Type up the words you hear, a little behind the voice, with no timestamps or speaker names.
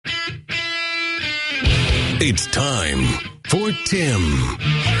It's time for Tim.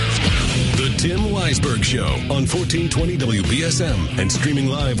 The Tim Weisberg Show on 1420 WBSM and streaming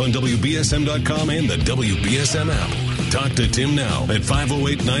live on WBSM.com and the WBSM app. Talk to Tim now at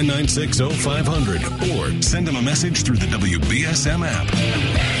 508-996-0500 or send him a message through the WBSM app.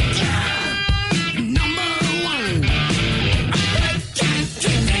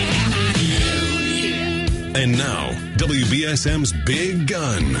 And now, WBSM's big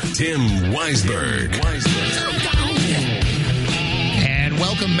gun, Tim Weisberg. And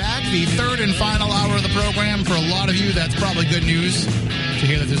welcome back, the third and final hour of the program. For a lot of you, that's probably good news to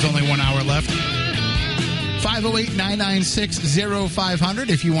hear that there's only 1 hour left. 508-996-0500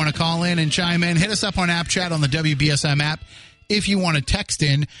 if you want to call in and chime in. Hit us up on App Chat on the WBSM app. If you want to text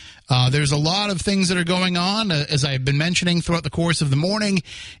in, there's a lot of things that are going on, as I've been mentioning throughout the course of the morning.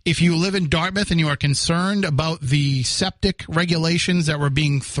 If you live in Dartmouth and you are concerned about the septic regulations that were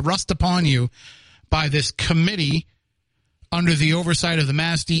being thrust upon you by this committee under the oversight of the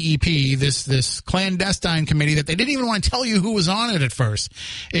Mass DEP, this clandestine committee that they didn't even want to tell you who was on it at first.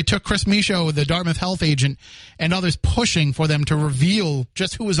 It took Chris Michaud, the Dartmouth health agent, and others pushing for them to reveal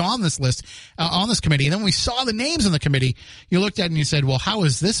just who was on this list, on this committee. And then when we saw the names on the committee, you looked at it and you said, well, how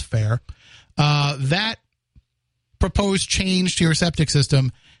is this fair? That proposed change to your septic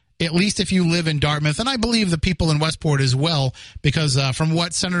system, at least if you live in Dartmouth, and I believe the people in Westport as well, because from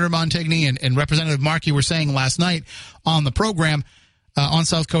what Senator Montigny and Representative Markey were saying last night on the program on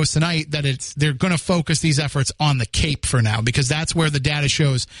South Coast Tonight, that they're going to focus these efforts on the Cape for now, because that's where the data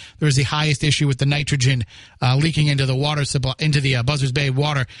shows there's the highest issue with the nitrogen leaking into the water supply, into the Buzzards Bay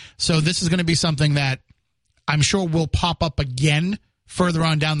water. So this is going to be something that I'm sure will pop up again further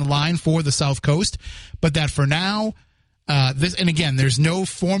on down the line for the South Coast, but that for now, and again, there's no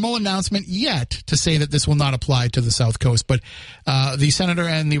formal announcement yet to say that this will not apply to the South Coast, but the senator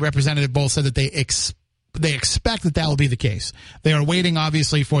and the representative both said that they expect that will be the case. They are waiting,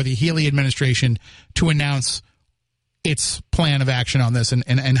 obviously, for the Healy administration to announce its plan of action on this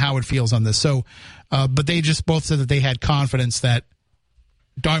and how it feels on this. So, but they just both said that they had confidence that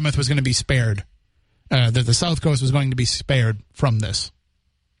Dartmouth was going to be spared, that the South Coast was going to be spared from this.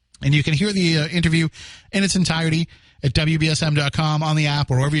 And you can hear the interview in its entirety at WBSM.com, on the app,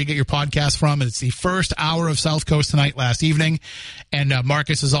 or wherever you get your podcast from. It's the first hour of South Coast Tonight last evening. And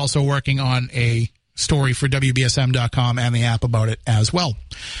Marcus is also working on a story for WBSM.com and the app about it as well.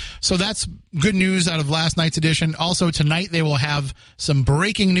 So that's good news out of last night's edition. Also tonight they will have some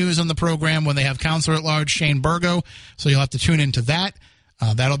breaking news on the program when they have Counselor at Large Shane Burgo. So you'll have to tune into that.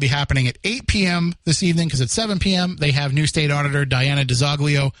 That'll be happening at 8 p.m. this evening, because at 7 p.m. they have new State Auditor Diana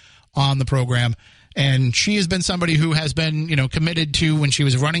DiZoglio on the program. And she has been somebody who has been, committed to, when she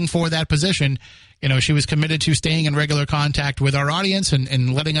was running for that position, she was committed to staying in regular contact with our audience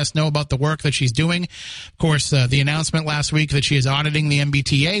and letting us know about the work that she's doing. Of course, the announcement last week that she is auditing the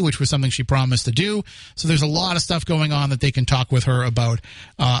MBTA, which was something she promised to do. So there's a lot of stuff going on that they can talk with her about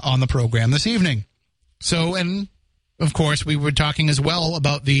on the program this evening. So, and of course, we were talking as well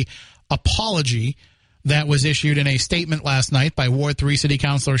about the apology that was issued in a statement last night by Ward 3 City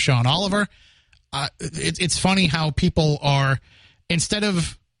Councilor Sean Oliver. It's funny how people are, instead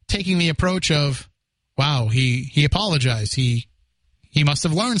of taking the approach of, wow, he apologized, he must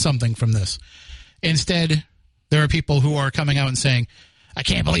have learned something from this. Instead, there are people who are coming out and saying, I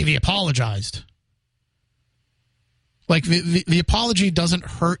can't believe he apologized. Like, the apology doesn't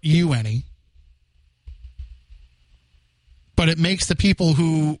hurt you any, but it makes the people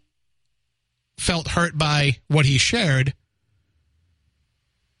who felt hurt by what he shared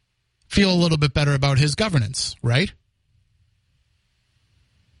feel a little bit better about his governance, right?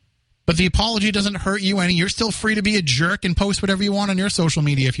 But the apology doesn't hurt you any. You're still free to be a jerk and post whatever you want on your social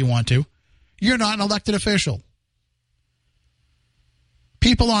media if you want to. You're not an elected official.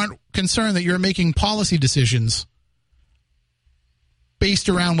 People aren't concerned that you're making policy decisions based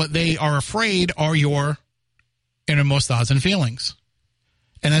around what they are afraid are your innermost thoughts and feelings.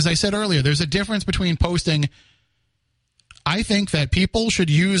 And as I said earlier, there's a difference between posting, I think that people should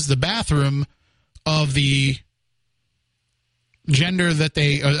use the bathroom of the gender that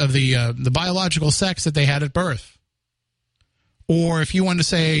they, of the biological sex that they had at birth. Or if you want to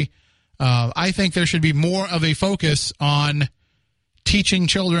say, I think there should be more of a focus on teaching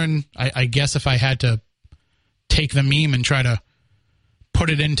children, I guess if I had to take the meme and try to put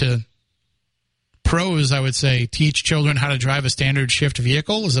it into prose, I would say teach children how to drive a standard shift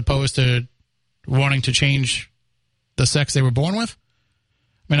vehicle as opposed to wanting to change the sex they were born with.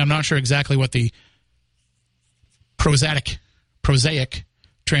 I mean, I'm not sure exactly what the prosaic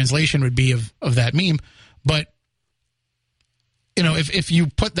translation would be of that meme, but if you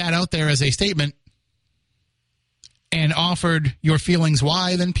put that out there as a statement, and offered your feelings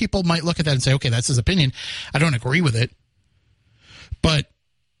why, then people might look at that and say, okay, that's his opinion. I don't agree with it. But,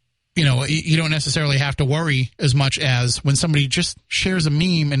 you know, you don't necessarily have to worry as much as when somebody just shares a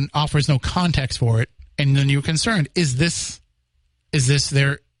meme and offers no context for it, and then you're concerned, is the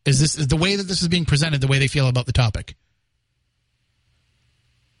way that this is being presented the way they feel about the topic?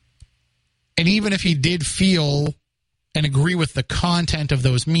 And even if he did feel and agree with the content of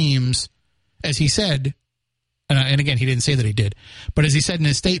those memes, as he said, and again, he didn't say that he did, but as he said in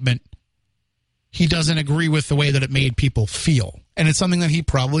his statement, he doesn't agree with the way that it made people feel. And it's something that he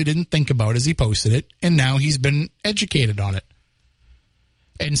probably didn't think about as he posted it, and now he's been educated on it.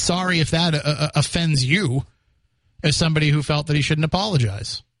 And sorry if that offends you as somebody who felt that he shouldn't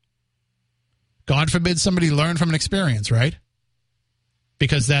apologize. God forbid somebody learn from an experience, right?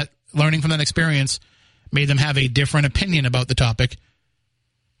 Because that learning from that experience made them have a different opinion about the topic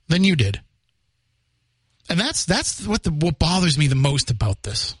than you did. And that's what bothers me the most about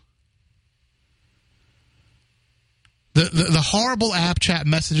this. The horrible app chat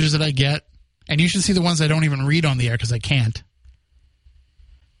messages that I get, and you should see the ones I don't even read on the air because I can't.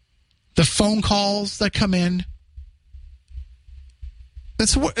 The phone calls that come in.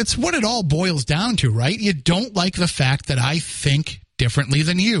 It's what it all boils down to, right? You don't like the fact that I think differently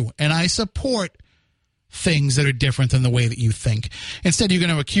than you, and I support things that are different than the way that you think. Instead, you're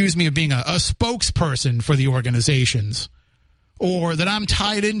going to accuse me of being a spokesperson for the organizations, or that I'm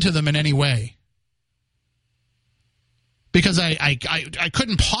tied into them in any way. Because I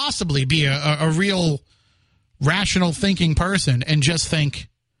couldn't possibly be a real rational thinking person and just think,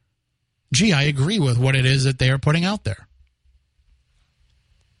 gee, I agree with what it is that they are putting out there.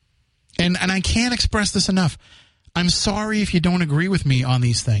 And I can't express this enough. I'm sorry if you don't agree with me on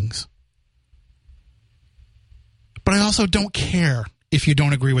these things. But I also don't care if you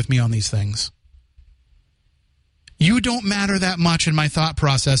don't agree with me on these things. You don't matter that much in my thought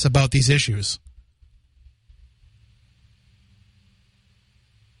process about these issues.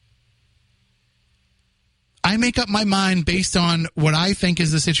 I make up my mind based on what I think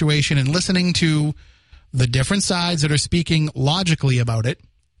is the situation and listening to the different sides that are speaking logically about it.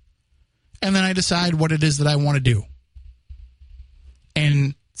 And then I decide what it is that I want to do.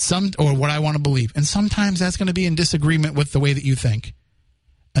 And or what I want to believe. And sometimes that's going to be in disagreement with the way that you think.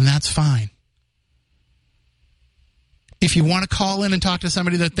 And that's fine. If you want to call in and talk to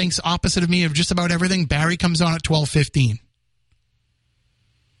somebody that thinks opposite of me of just about everything, Barry comes on at 12:15.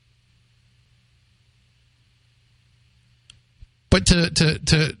 But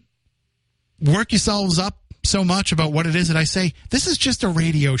to work yourselves up so much about what it is that I say, this is just a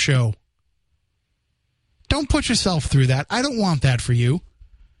radio show. Don't put yourself through that. I don't want that for you.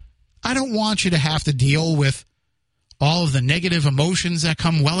 I don't want you to have to deal with all of the negative emotions that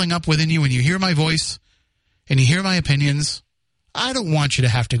come welling up within you when you hear my voice and you hear my opinions. I don't want you to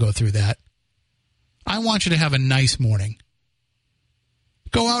have to go through that. I want you to have a nice morning.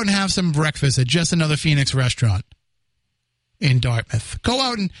 Go out and have some breakfast at Just Another Phoenix restaurant in Dartmouth. Go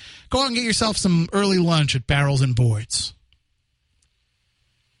out and get yourself some early lunch at Barrels and Boards.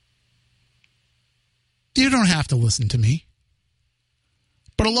 You don't have to listen to me.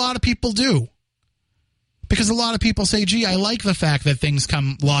 But a lot of people do. Because a lot of people say, gee, I like the fact that things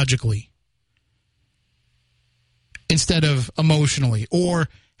come logically instead of emotionally, or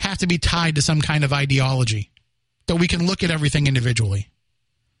have to be tied to some kind of ideology, that we can look at everything individually.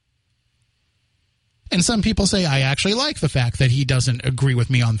 And some people say, I actually like the fact that he doesn't agree with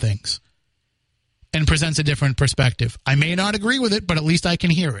me on things and presents a different perspective. I may not agree with it, but at least I can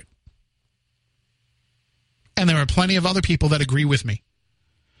hear it. And there are plenty of other people that agree with me.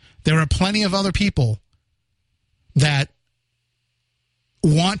 There are plenty of other people that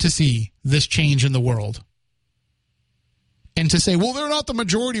want to see this change in the world. And to say, well, they're not the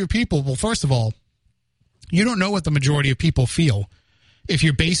majority of people. Well, first of all, you don't know what the majority of people feel if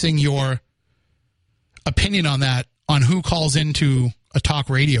you're basing your opinion on that on who calls into a talk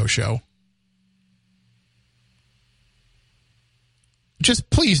radio show. Just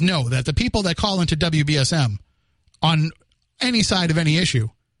please know that the people that call into WBSM on any side of any issue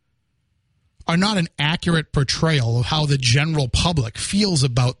are not an accurate portrayal of how the general public feels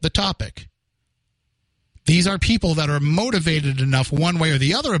about the topic. These are people that are motivated enough one way or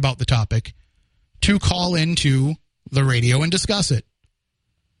the other about the topic to call into the radio and discuss it.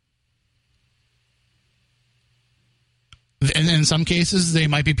 And in some cases, they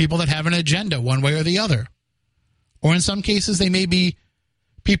might be people that have an agenda one way or the other. Or in some cases, they may be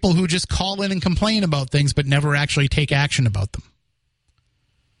people who just call in and complain about things but never actually take action about them.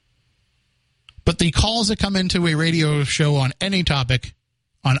 But the calls that come into a radio show on any topic,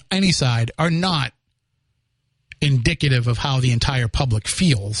 on any side, are not indicative of how the entire public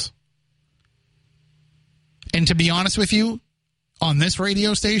feels. And to be honest with you, on this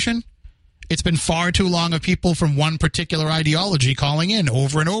radio station, it's been far too long of people from one particular ideology calling in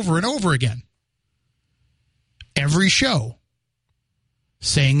over and over and over again. Every show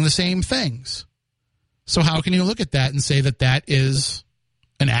saying the same things. So how can you look at that and say that that is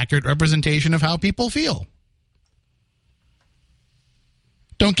an accurate representation of how people feel?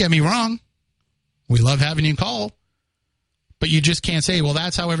 Don't get me wrong. We love having you call. But you just can't say, well,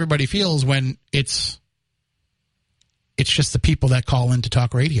 that's how everybody feels when it's just the people that call in to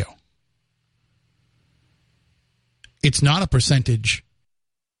talk radio. It's not a percentage.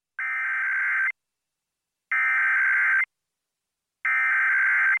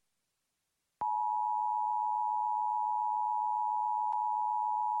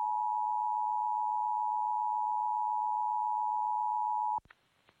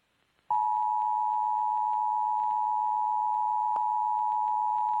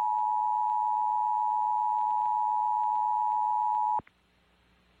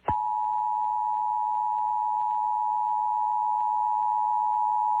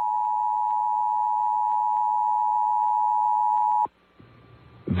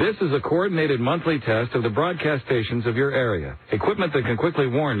 This is a coordinated monthly test of the broadcast stations of your area. Equipment that can quickly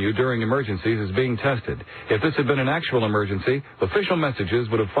warn you during emergencies is being tested. If this had been an actual emergency, official messages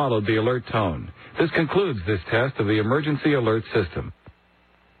would have followed the alert tone. This concludes this test of the emergency alert system.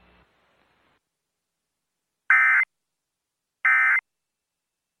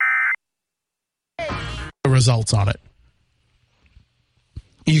 The results on it.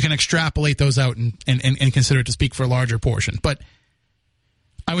 You can extrapolate those out and consider it to speak for a larger portion. But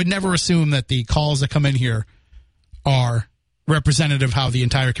I would never assume that the calls that come in here are representative of how the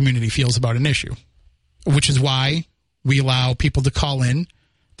entire community feels about an issue, which is why we allow people to call in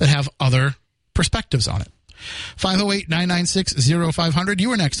that have other perspectives on it. 508-996-0500.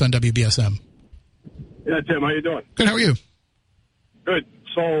 You are next on WBSM. Yeah, Tim, how you doing? Good, how are you? Good.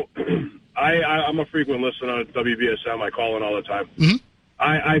 So I'm a frequent listener to WBSM. I call in all the time. Mm-hmm.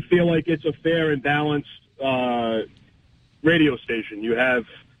 I feel like it's a fair and balanced radio station. You have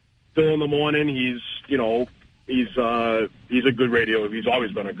Phil in the morning. He's a good radio. He's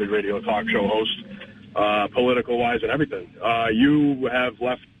always been a good radio talk show host, political wise and everything. You have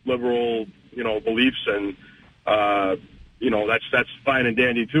left liberal, beliefs, and that's fine and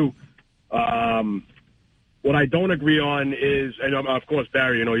dandy too. What I don't agree on is, and of course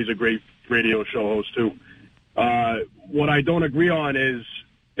Barry, he's a great radio show host too. What I don't agree on is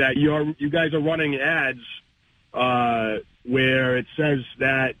that you guys are running ads where it says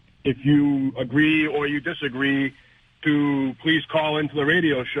that if you agree or you disagree, to please call into the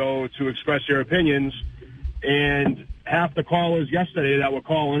radio show to express your opinions. And half the callers yesterday that were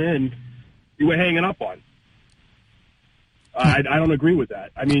calling in, you were hanging up on. I don't agree with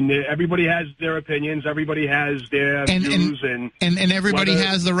that. I mean, everybody has their opinions. Everybody has their views. And everybody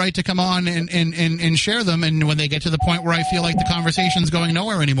has the right to come on and share them. And when they get to the point where I feel like the conversation's going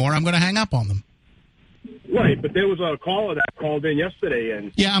nowhere anymore, I'm going to hang up on them. Right, but there was a caller that called in yesterday.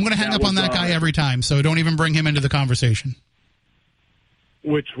 And yeah, I'm going to hang up on that guy every time, so don't even bring him into the conversation.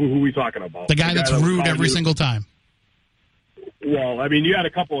 Who are we talking about? The guy that's rude every single time. Well, I mean, you had a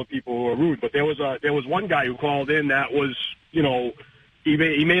couple of people who were rude, but there was one guy who called in that was, he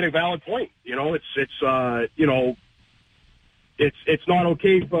made a valid point. It's not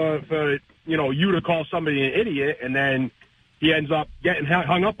okay for you to call somebody an idiot, and then he ends up getting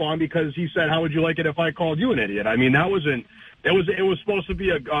hung up on because he said, "How would you like it if I called you an idiot?" I mean, it was supposed to be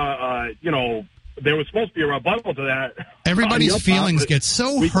there was supposed to be a rebuttal to that. Everybody's feelings get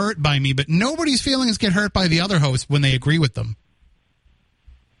so hurt by me, but nobody's feelings get hurt by the other host when they agree with them.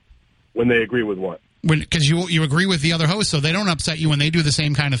 When they agree with what? Because you agree with the other host, so they don't upset you when they do the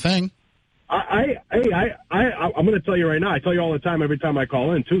same kind of thing. I'm going to tell you right now. I tell you all the time, every time I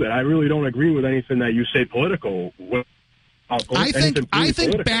call in, too, that I really don't agree with anything that you say political. I think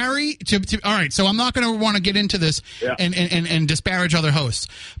Barry. All right, so I'm not going to want to get into this and disparage other hosts,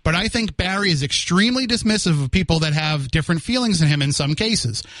 but I think Barry is extremely dismissive of people that have different feelings than him in some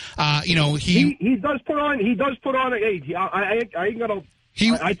cases. He does put on. He does put on. I ain't gonna.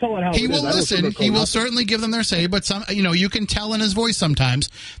 I tell it how he will listen. He will certainly give them their say, but you can tell in his voice sometimes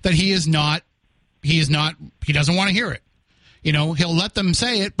that he doesn't want to hear it. He'll let them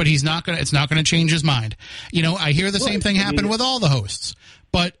say it, but it's not going to change his mind. I hear the same thing happen with all the hosts,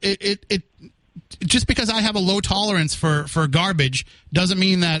 but it just because I have a low tolerance for garbage doesn't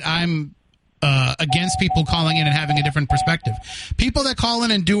mean that I'm against people calling in and having a different perspective. People that call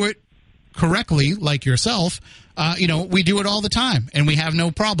in and do it correctly, like yourself, we do it all the time, and we have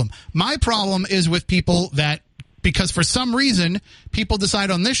no problem. My problem is with people that because for some reason people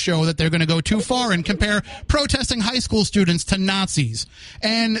decide on this show that they're going to go too far and compare protesting high school students to Nazis,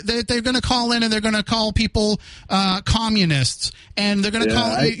 and they're going to call in and they're going to call people communists, and they're going to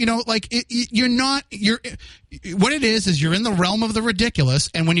call what it is you're in the realm of the ridiculous,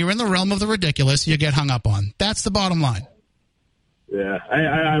 and when you're in the realm of the ridiculous, you get hung up on. That's the bottom line. Yeah,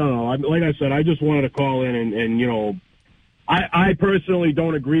 I don't know. Like I said, I just wanted to call in and I personally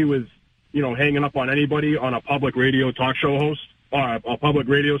don't agree with hanging up on anybody on a public radio talk show host or a public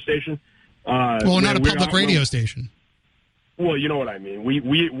radio station. Not a public radio station. Well, you know what I mean.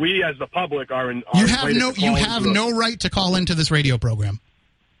 We as the public are in. You have no right to call into this radio program.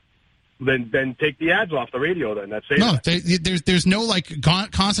 Then take the ads off the radio. Then that's it. No, there's no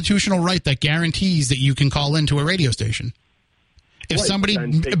constitutional right that guarantees that you can call into a radio station. If somebody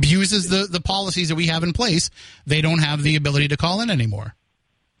abuses the policies that we have in place, they don't have the ability to call in anymore.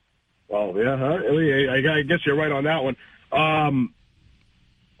 Oh, yeah, I guess you're right on that one.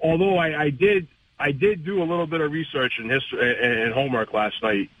 Although I did do a little bit of research and history and homework last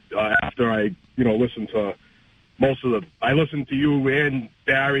night after I listened to I listened to you and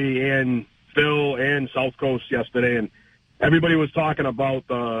Barry and Phil and South Coast yesterday, and everybody was talking about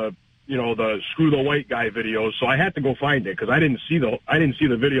the screw the white guy videos. So I had to go find it because I didn't see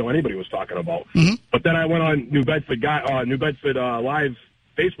the video anybody was talking about. Mm-hmm. But then I went on New Bedford Live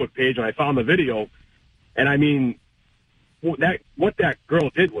Facebook page and I found the video, and I mean, what that girl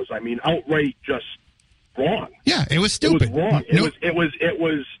did was, outright just wrong. Yeah, it was stupid. It was wrong. It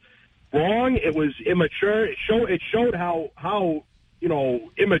was wrong. It was immature. It showed how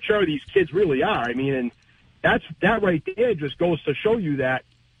immature these kids really are. I mean, and that right there just goes to show you that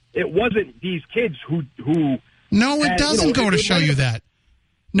it wasn't these kids who. No, it doesn't go to show you that.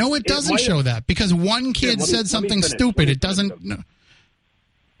 No, it doesn't show that because one kid said something stupid. It doesn't. No.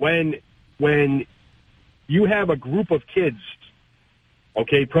 When you have a group of kids,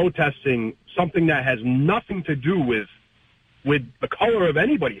 protesting something that has nothing to do with the color of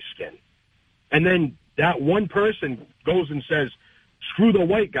anybody's skin, and then that one person goes and says, "Screw the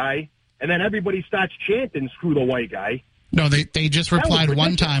white guy," and then everybody starts chanting, "Screw the white guy." No, they just replied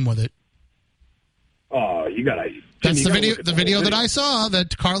one time with it. Oh, you gotta. That's the video. The video that I saw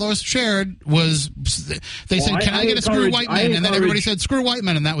that Carlos shared was they said, "Can I get a screw white man?" And then everybody said, "Screw white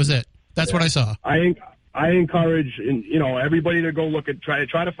men," and that was it. That's what I saw. I encourage everybody to go look at try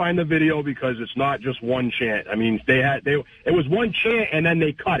to find the video because it's not just one chant. I mean, it was one chant and then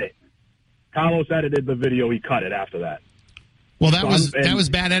they cut it. Carlos edited the video. He cut it after that. Well, that was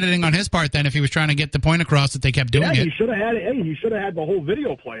bad editing on his part. Then, if he was trying to get the point across that they kept doing it, he should have had it. Hey, he should have had the whole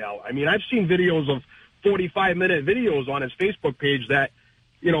video play out. I mean, I've seen videos of 45-minute videos on his Facebook page that,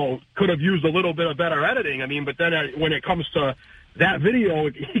 could have used a little bit of better editing. I mean, but then when it comes to that video,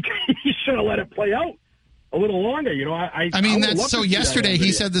 he should have let it play out a little longer. Yesterday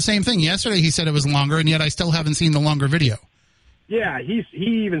he said the same thing. Yesterday he said it was longer, and yet I still haven't seen the longer video. Yeah, he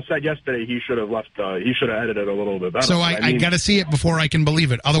even said yesterday he should have edited it a little bit better. So I got to see it before I can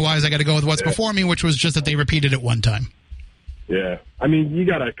believe it. Otherwise, I got to go with what's before me, which was just that they repeated it one time. Yeah, I mean, you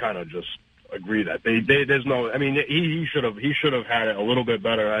got to kind of just agree that there's no. I mean, he should have had it a little bit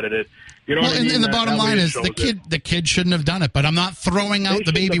better edited. You know what I mean? And the bottom line is the kid shouldn't have done it. But I'm not throwing out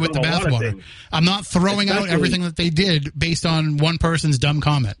the baby with the bathwater. I'm not throwing out everything that they did based on one person's dumb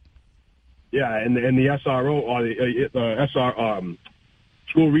comment. Yeah, and the SRO or the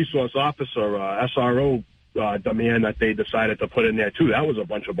school resource officer SRO demand that they decided to put in there too. That was a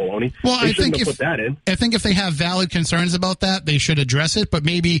bunch of baloney. Well, I think put that in. I think if they have valid concerns about that, they should address it. But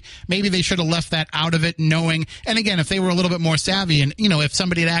maybe they should have left that out of it, knowing. And again, if they were a little bit more savvy, and if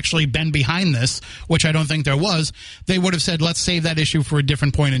somebody had actually been behind this, which I don't think there was, they would have said, let's save that issue for a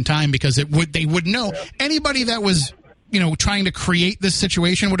different point in time because they would know. Yeah. Anybody that was trying to create this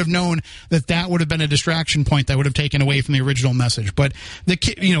situation would have known that would have been a distraction point that would have taken away from the original message. But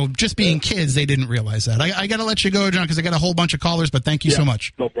just being kids, they didn't realize that. I got to let you go, John, because I got a whole bunch of callers, but thank you so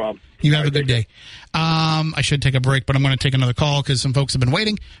much. No problem. You have a good day. I should take a break, but I'm going to take another call because some folks have been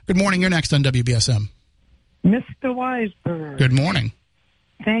waiting. Good morning. You're next on WBSM. Mr. Weisberg. Good morning.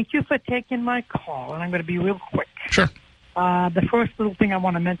 Thank you for taking my call, and I'm going to be real quick. Sure. The first little thing I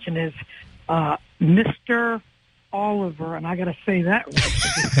want to mention is Mr. Oliver, and I got to say that right,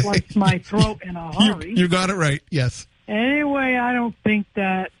 because it sliced my throat in a hurry. You got it right, yes. Anyway, I don't think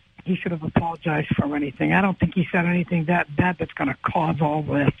that he should have apologized for anything. I don't think he said anything that bad that's going to cause all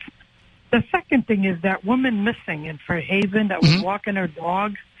this. The second thing is that woman missing in Fairhaven that was walking her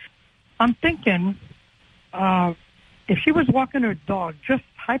dog. I'm thinking if she was walking her dog, just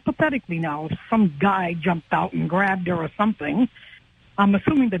hypothetically now, if some guy jumped out and grabbed her or something, I'm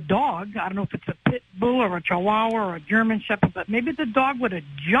assuming the dog, I don't know if it's a pit bull or a chihuahua or a German shepherd, but maybe the dog would have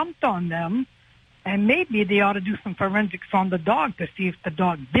jumped on them, and maybe they ought to do some forensics on the dog to see if the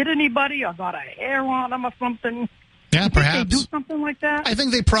dog bit anybody or got a hair on them or something. Yeah, perhaps. They do something like that? I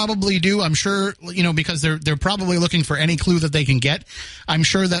think they probably do. I'm sure, because they're probably looking for any clue that they can get. I'm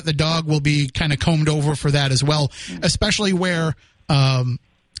sure that the dog will be kind of combed over for that as well, especially where, like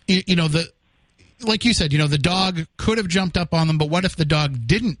you said, the dog could have jumped up on them, but what if the dog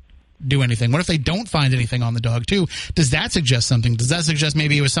didn't do anything? What if they don't find anything on the dog too? Does that suggest something? Does that suggest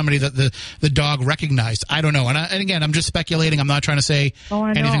maybe it was somebody that the dog recognized? I don't know. And again, I'm just speculating. I'm not trying to say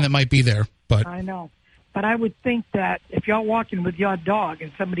anything that might be there. But I know. But I would think that if you're walking with your dog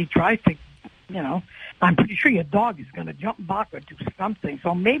and somebody tries to, I'm pretty sure your dog is going to jump back or do something.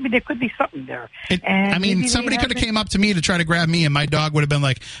 So maybe there could be something there. Somebody could have came up to me to try to grab me, and my dog would have been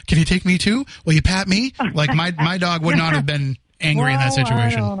like, "Can you take me too? Will you pat me?" Like my dog would not have been angry in that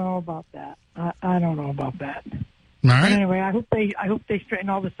situation. I don't know about that. I don't know about that. All right. But anyway, I hope they straighten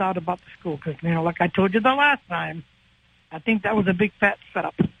all this out about the school because like I told you the last time, I think that was a big fat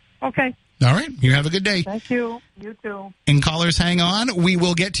setup. Okay. All right. You have a good day. Thank you. You too. And callers, hang on. We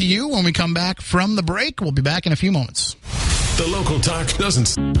will get to you when we come back from the break. We'll be back in a few moments. The local talk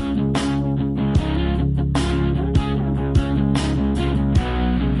doesn't...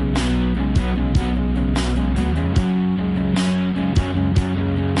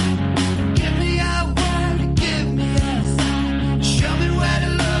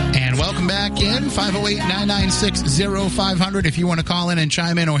 In 508-996-0500 if you want to call in and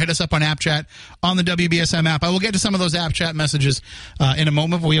chime in or hit us up on App Chat on the WBSM app. I will get to some of those App Chat messages in a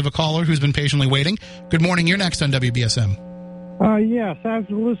moment, but we have a caller who's been patiently waiting. Good morning. You're next on WBSM. Yes, I was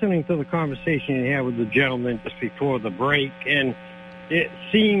listening to the conversation you had with the gentleman just before the break, and it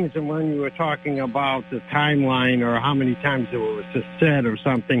seems that when you were talking about the timeline or how many times it was said or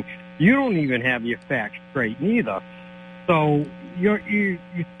something, you don't even have your facts straight neither. So you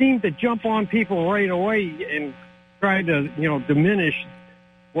seem to jump on people right away and try to, diminish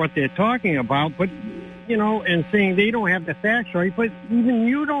what they're talking about, but, and saying they don't have the facts right, but even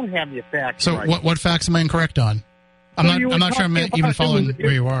you don't have your facts right. So what facts am I incorrect on? I'm not sure I'm even following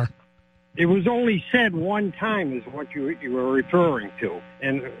where you are. It was only said one time is what you were referring to,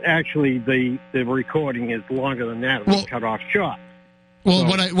 and actually the recording is longer than that. It was cut off short. Well,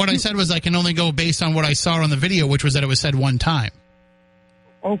 so, what I said was I can only go based on what I saw on the video, which was that it was said one time.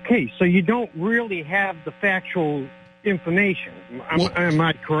 Okay, so you don't really have the factual information. Am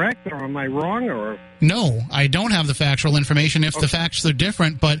I correct, or am I wrong, or? No, I don't have the factual information if the facts are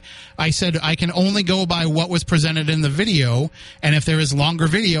different, but I said I can only go by what was presented in the video, and if there is longer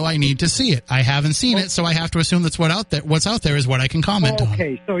video, I need to see it. I haven't seen it, so I have to assume that's what's out there is what I can comment on.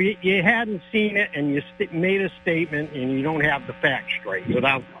 Okay, so you hadn't seen it, and you made a statement, and you don't have the facts straight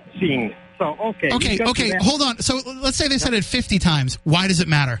without seeing it. So, okay, hold on. So let's say they said it 50 times. Why does it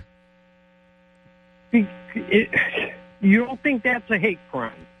matter? You don't think that's a hate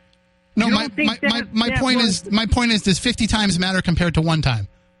crime? No, my point is, does 50 times matter compared to one time?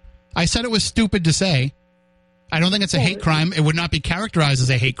 I said it was stupid to say. I don't think it's a hate crime. It would not be characterized as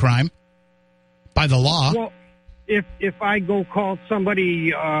a hate crime by the law. Well, if I go call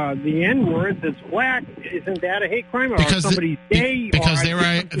somebody the N-word that's black, isn't that a hate crime? Or because somebody's gay? Because they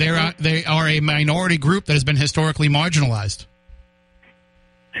are a minority group that has been historically marginalized.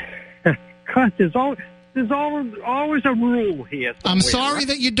 God, there's always a rule here. I'm sorry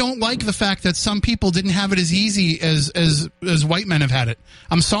that you don't like the fact that some people didn't have it as easy as white men have had it.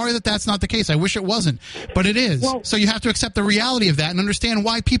 I'm sorry that that's not the case. I wish it wasn't, but it is. Well, so you have to accept the reality of that and understand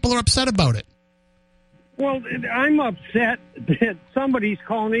why people are upset about it. Well, I'm upset that somebody's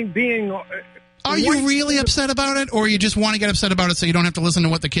calling being... Are you really upset about it, or you just want to get upset about it so you don't have to listen to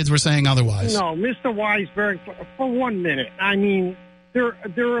what the kids were saying otherwise? No, Mr. Weisberg, for 1 minute. I mean, there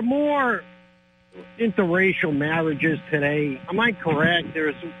are more interracial marriages today. Am I correct?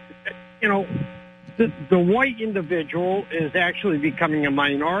 There's, the white individual is actually becoming a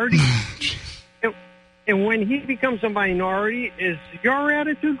minority. And when he becomes a minority, is your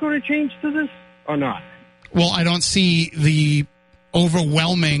attitude going to change to this or not? Well, I don't see the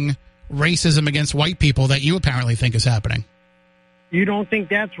overwhelming racism against white people that you apparently think is happening. You don't think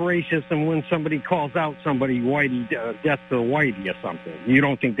that's racism when somebody calls out somebody whitey, death to the whitey or something? You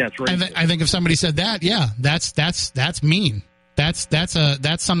don't think that's racist? I think if somebody said that, yeah, that's mean. That's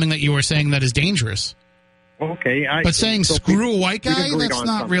something that you were saying that is dangerous. Okay, but saying screw a white guy, that's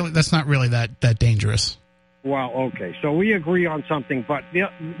not really that dangerous. Well, okay, so we agree on something, but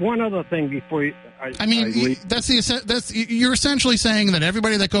one other thing before you're essentially saying that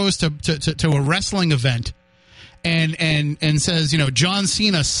everybody that goes to a wrestling event and says, John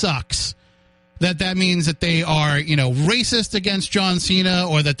Cena sucks, that means that they are, racist against John Cena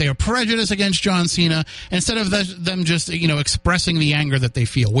or that they are prejudiced against John Cena, instead of them just, expressing the anger that they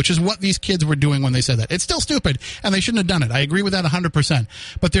feel, which is what these kids were doing when they said that. It's still stupid, and they shouldn't have done it. I agree with that 100%.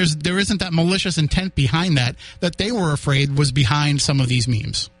 But there isn't that malicious intent behind that they were afraid was behind some of these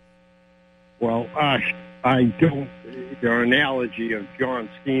memes. Well, I don't. Your analogy of John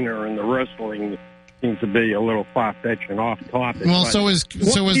Cena and the wrestling seems to be a little far-fetched and off-topic. Well, so is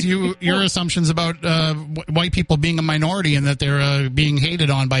your assumptions about white people being a minority and that they're being hated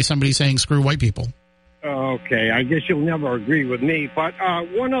on by somebody saying screw white people. Okay, I guess you'll never agree with me. But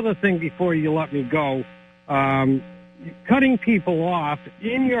one other thing before you let me go. Cutting people off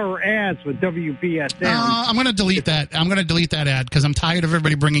in your ads with WBSM. I'm going to delete that. I'm going to delete that ad because I'm tired of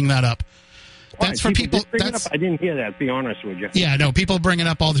everybody bringing that up. That's for people. I didn't hear that, to be honest with you. Yeah, no, people bring it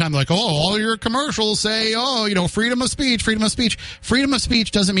up all the time. Like, all your commercials say, freedom of speech, freedom of speech. Freedom of speech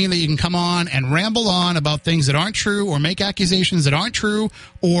doesn't mean that you can come on and ramble on about things that aren't true or make accusations that aren't true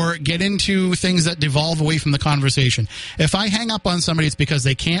or get into things that devolve away from the conversation. If I hang up on somebody, it's because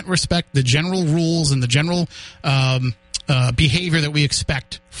they can't respect the general rules and the general behavior that we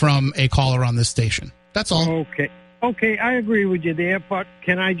expect from a caller on this station. That's all. Okay, I agree with you there, but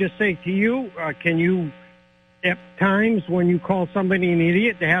can I just say to you, can you, at times when you call somebody an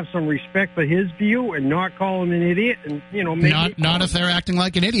idiot, to have some respect for his view and not call him an idiot? And maybe not if they're acting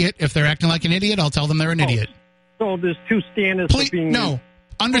like an idiot. If they're acting like an idiot, I'll tell them they're an idiot. So there's two standards for being... No.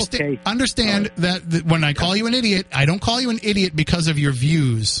 Understand that when I call you an idiot, I don't call you an idiot because of your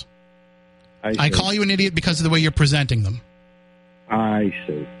views. I call you an idiot because of the way you're presenting them. I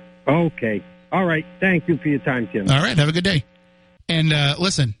see. Okay. All right. Thank you for your time, Tim. All right. Have a good day. And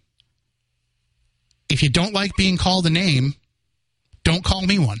listen, if you don't like being called a name, don't call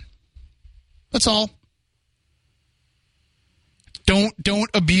me one. That's all. Don't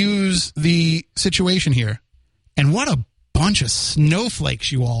abuse the situation here. And what a bunch of snowflakes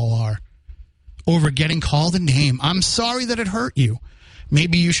you all are over getting called a name. I'm sorry that it hurt you.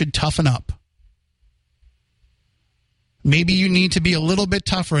 Maybe you should toughen up. Maybe you need to be a little bit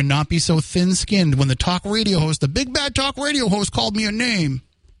tougher and not be so thin-skinned when the talk radio host, the big bad talk radio host, called me a name.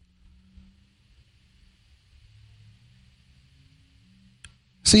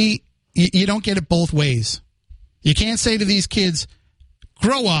 See, you don't get it both ways. You can't say to these kids,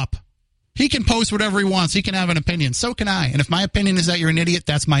 grow up. He can post whatever he wants. He can have an opinion. So can I. And if my opinion is that you're an idiot,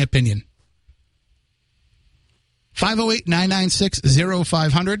 that's my opinion.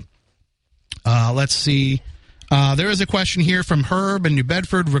 508-996-0500. Let's see. There is a question here from Herb in New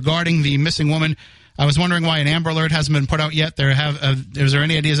Bedford regarding the missing woman. I was wondering why an Amber Alert hasn't been put out yet. Is there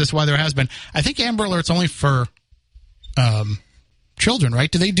any ideas as to why there has been? I think Amber Alert's only for children, right?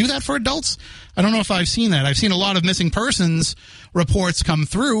 Do they do that for adults? I don't know if I've seen that. I've seen a lot of missing persons reports come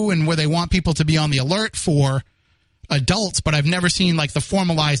through and where they want people to be on the alert for adults, but I've never seen like the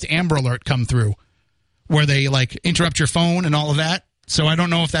formalized Amber Alert come through where they like interrupt your phone and all of that. So I don't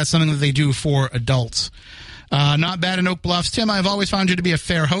know if that's something that they do for adults. Not bad in Oak Bluffs. Tim, I've always found you to be a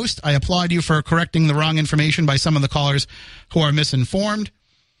fair host. I applaud you for correcting the wrong information by some of the callers who are misinformed.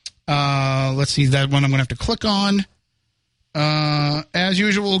 Let's see, that one I'm going to have to click on. As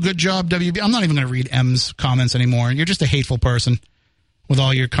usual, good job, WB. I'm not even going to read M's comments anymore. You're just a hateful person with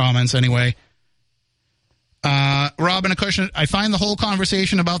all your comments anyway. Robin, a question. I find the whole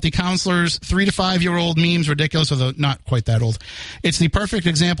conversation about the counselor's 3 to 5 year old memes ridiculous, although not quite that old. It's the perfect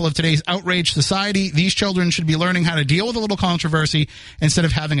example of today's outraged society. These children should be learning how to deal with a little controversy instead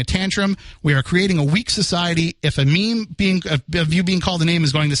of having a tantrum. We are creating a weak society. If a meme of you being called a name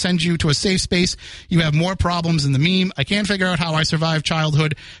is going to send you to a safe space, you have more problems than the meme. I can't figure out how I survived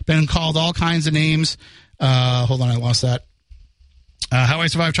childhood, been called all kinds of names. Hold on, I lost that. How I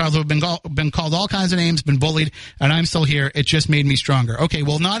survived childhood, been called all kinds of names, been bullied, and I'm still here. It just made me stronger. Okay,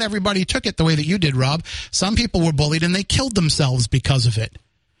 well, not everybody took it the way that you did, Rob. Some people were bullied, and they killed themselves because of it.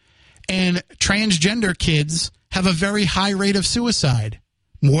 And transgender kids have a very high rate of suicide,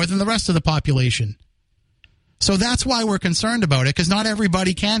 more than the rest of the population. So that's why we're concerned about it, because not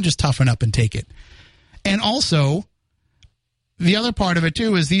everybody can just toughen up and take it. And also, the other part of it,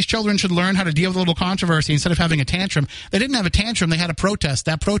 too, is these children should learn how to deal with a little controversy instead of having a tantrum. They didn't have a tantrum. They had a protest.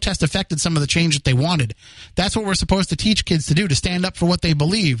 That protest affected some of the change that they wanted. That's what we're supposed to teach kids to do, to stand up for what they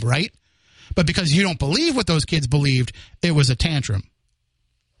believe, right? But because you don't believe what those kids believed, it was a tantrum.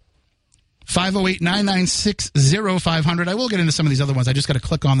 508-996-0500. I will get into some of these other ones. I just got to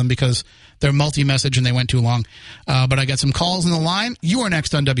click on them because they're multi-message and they went too long. But I got some calls on the line. You are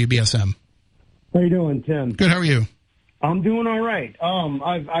next on WBSM. How you doing, Tim? Good. How are you? I'm doing all right.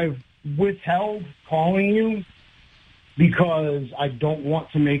 I've withheld calling you because I don't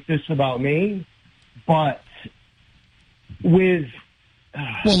want to make this about me, but with...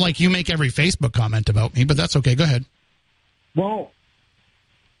 Well, like you make every Facebook comment about me, but that's okay. Go ahead. Well,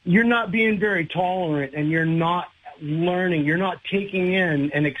 you're not being very tolerant, and you're not learning. You're not taking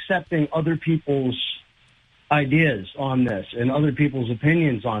in and accepting other people's ideas on this and other people's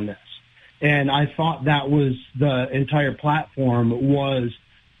opinions on this. And I thought that was the entire platform, was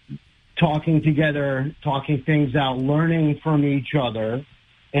talking together, talking things out, learning from each other,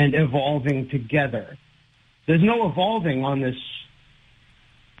 and evolving together. There's no evolving on this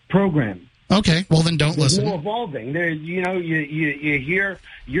program. Okay, well then don't listen. There's no evolving. There, you hear,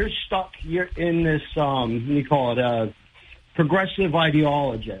 you're stuck. You're in this. What do you call it? Progressive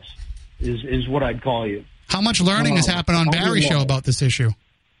ideologist is what I'd call you. How much learning has happened on Barry's show about this issue?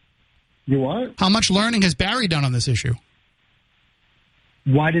 You what? How much learning has Barry done on this issue?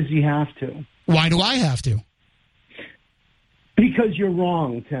 Why does he have to? Why do I have to? Because you're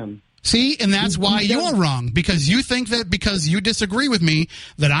wrong, Tim. See, and that's why you're wrong, because you think that because you disagree with me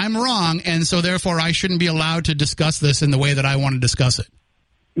that I'm wrong, and so therefore I shouldn't be allowed to discuss this in the way that I want to discuss it.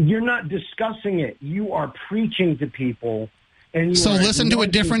 You're not discussing it. You are preaching to people, and so listen to a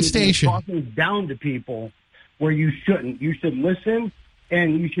different station. Talking down to people where you shouldn't. You should listen,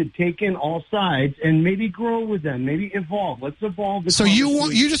 and you should take in all sides, and maybe grow with them, maybe evolve. Let's evolve. So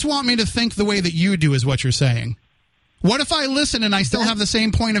you just want me to think the way that you do, is what you're saying. What if I listen and I still have the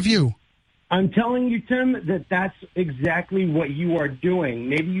same point of view? I'm telling you, Tim, that's exactly what you are doing.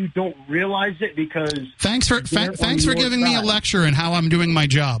 Maybe you don't realize it because... Thanks for giving me a lecture in how I'm doing my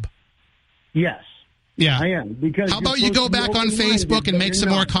job. Yes. Yeah. I am. Because how about you go back on Facebook and make some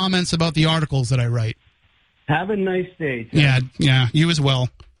more comments about the articles that I write? Have a nice day, Tim. Yeah, you as well.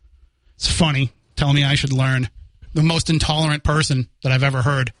 It's funny. Telling me I should learn. The most intolerant person that I've ever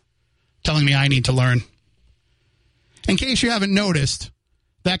heard. Telling me I need to learn. In case you haven't noticed,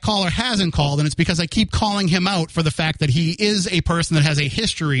 that caller hasn't called, and it's because I keep calling him out for the fact that he is a person that has a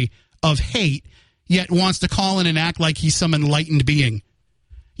history of hate, yet wants to call in and act like he's some enlightened being.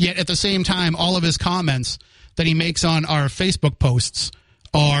 Yet at the same time, all of his comments that he makes on our Facebook posts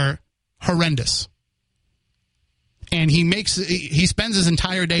are horrendous. And he spends his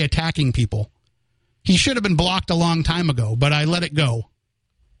entire day attacking people. He should have been blocked a long time ago, but I let it go.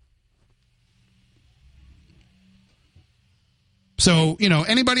 So,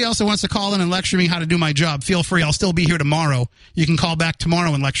 anybody else that wants to call in and lecture me how to do my job, feel free. I'll still be here tomorrow. You can call back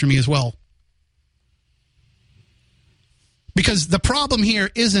tomorrow and lecture me as well. Because the problem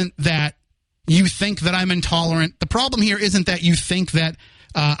here isn't that you think that I'm intolerant. The problem here isn't that you think that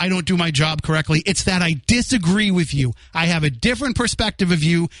I don't do my job correctly. It's that I disagree with you. I have a different perspective of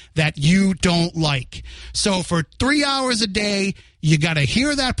you that you don't like. So for 3 hours a day, you got to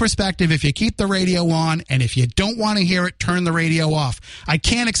hear that perspective if you keep the radio on, and if you don't want to hear it, turn the radio off. I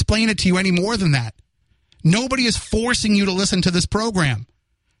can't explain it to you any more than that. Nobody is forcing you to listen to this program.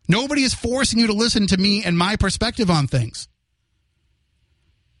 Nobody is forcing you to listen to me and my perspective on things.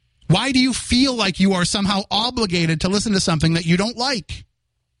 Why do you feel like you are somehow obligated to listen to something that you don't like?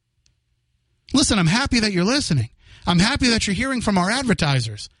 Listen, I'm happy that you're listening. I'm happy that you're hearing from our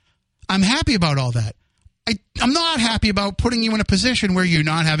advertisers. I'm happy about all that. I'm not happy about putting you in a position where you're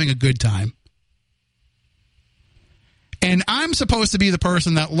not having a good time. And I'm supposed to be the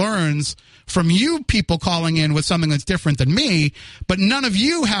person that learns from you people calling in with something that's different than me, but none of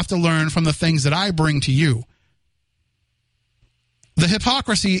you have to learn from the things that I bring to you. The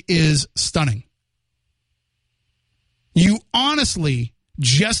hypocrisy is stunning. You honestly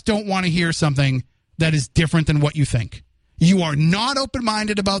just don't want to hear something that is different than what you think. You are not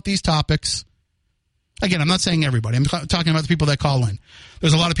open-minded about these topics. Again, I'm not saying everybody. I'm talking about the people that call in.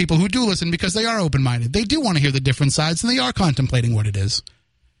 There's a lot of people who do listen because they are open-minded. They do want to hear the different sides, and they are contemplating what it is.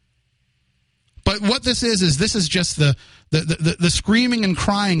 But what this is just the screaming and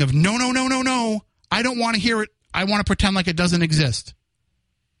crying of, no, no, no, no, no. I don't want to hear it. I want to pretend like it doesn't exist.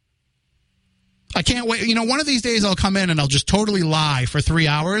 I can't wait. One of these days I'll come in and I'll just totally lie for 3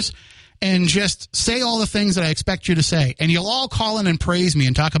 hours and just say all the things that I expect you to say. And you'll all call in and praise me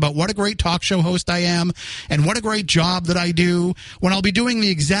and talk about what a great talk show host I am and what a great job that I do, when I'll be doing the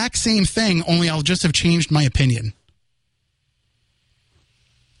exact same thing, only I'll just have changed my opinion.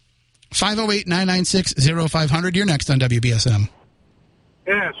 508-996-0500. You're next on WBSM.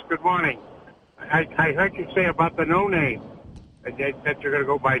 Yes, good morning. I heard you say about the No Name, that you're going to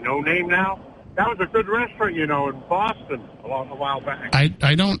go by No Name now. That was a good restaurant, in Boston a while back.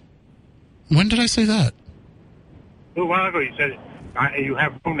 I don't... When did I say that? A little while ago, you said you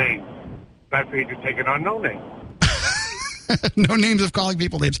have No Name. I figured you'd take it on No Name. No names of calling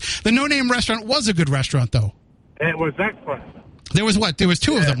people names. The No Name restaurant was a good restaurant, though. It was excellent. There was what? There was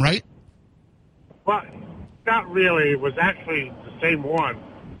two of them, right? Well, not really. It was actually the same one.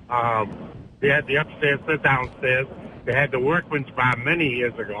 They had the upstairs, the downstairs. They had the Workman's Bar many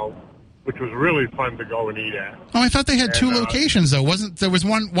years ago, which was really fun to go and eat at. Oh, I thought they had two locations, though. There was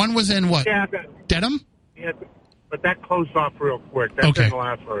one? One was in what? Yeah, Dedham? Yeah, but that closed off real quick. That didn't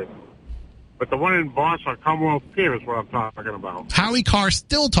last very long. But the one in Boston, Commonwealth Pier, is what I'm talking about. Howie Carr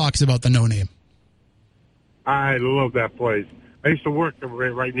still talks about the No Name. I love that place. I used to work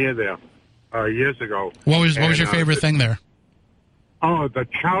right near there years ago. What was your favorite thing there? Oh, the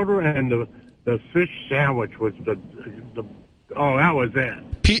chowder and the fish sandwich was that was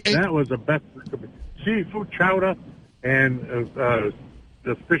it. That was the best. Seafood chowder and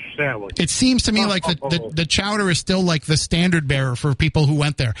the fish sandwich. It seems to me like the chowder is still like the standard bearer for people who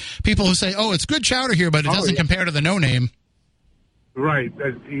went there. People who say, "Oh, it's good chowder here, but it doesn't compare to the No Name." Right.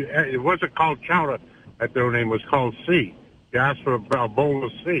 It wasn't called chowder at the No Name. It was called sea. You asked for a bowl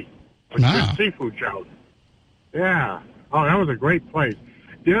of sea. Good seafood chowder. Yeah. Oh, that was a great place.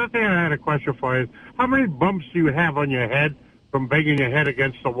 The other thing I had a question for you is, how many bumps do you have on your head from banging your head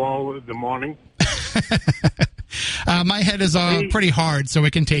against the wall in the morning? My head is pretty hard, so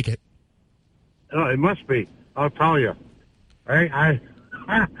it can take it. Oh, it must be. I'll tell you. I'd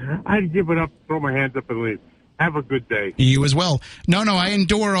give it up, throw my hands up, and leave. Have a good day. You as well. No, I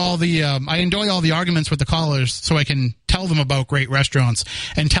enjoy all the arguments with the callers, so I can tell them about great restaurants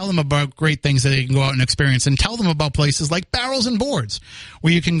and tell them about great things that they can go out and experience, and tell them about places like Barrels and Boards,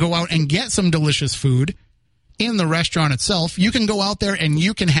 where you can go out and get some delicious food in the restaurant itself. You can go out there and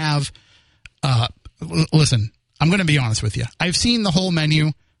you can have. Listen, I'm going to be honest with you. I've seen the whole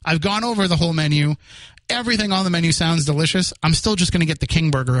menu. I've gone over the whole menu. Everything on the menu sounds delicious. I'm still just going to get the King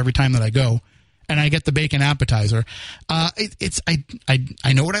Burger every time that I go. And I get the bacon appetizer. I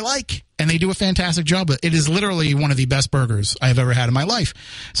know what I like, and they do a fantastic job. It is literally one of the best burgers I've ever had in my life.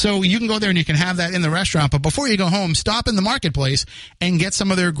 So you can go there and you can have that in the restaurant. But before you go home, stop in the marketplace and get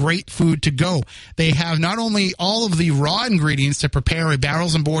some of their great food to go. They have not only all of the raw ingredients to prepare a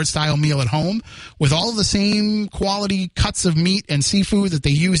Barrels and Boards style meal at home with all of the same quality cuts of meat and seafood that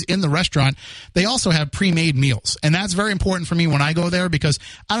they use in the restaurant, they also have pre-made meals. And that's very important for me when I go there because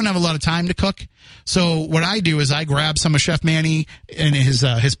I don't have a lot of time to cook. So what I do is I grab some of Chef Manny and his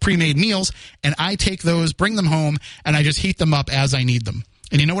pre-made meals, and I take those, bring them home, and I just heat them up as I need them.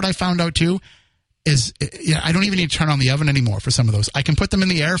 And you know what I found out too is I don't even need to turn on the oven anymore for some of those. I can put them in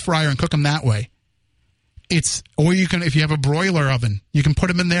the air fryer and cook them that way. Or you can, if you have a broiler oven, you can put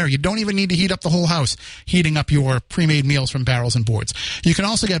them in there. You don't even need to heat up the whole house, heating up your pre-made meals from Barrels and Boards. You can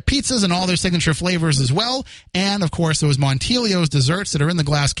also get pizzas and all their signature flavors as well. And, of course, those Montilio's desserts that are in the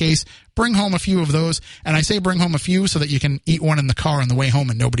glass case. Bring home a few of those. And I say bring home a few so that you can eat one in the car on the way home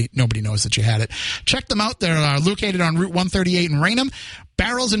and nobody knows that you had it. Check them out. They're located on Route 138 in Raynham.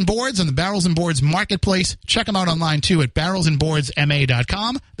 Barrels and Boards and the Barrels and Boards Marketplace. Check them out online, too, at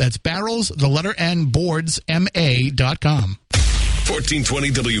barrelsandboardsma.com. That's barrels, the letter N, boardsma.com. 1420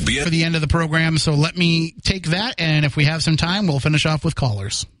 WBS. For the end of the program, so let me take that, and if we have some time, we'll finish off with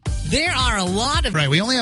callers. There are a lot of... Right, we only have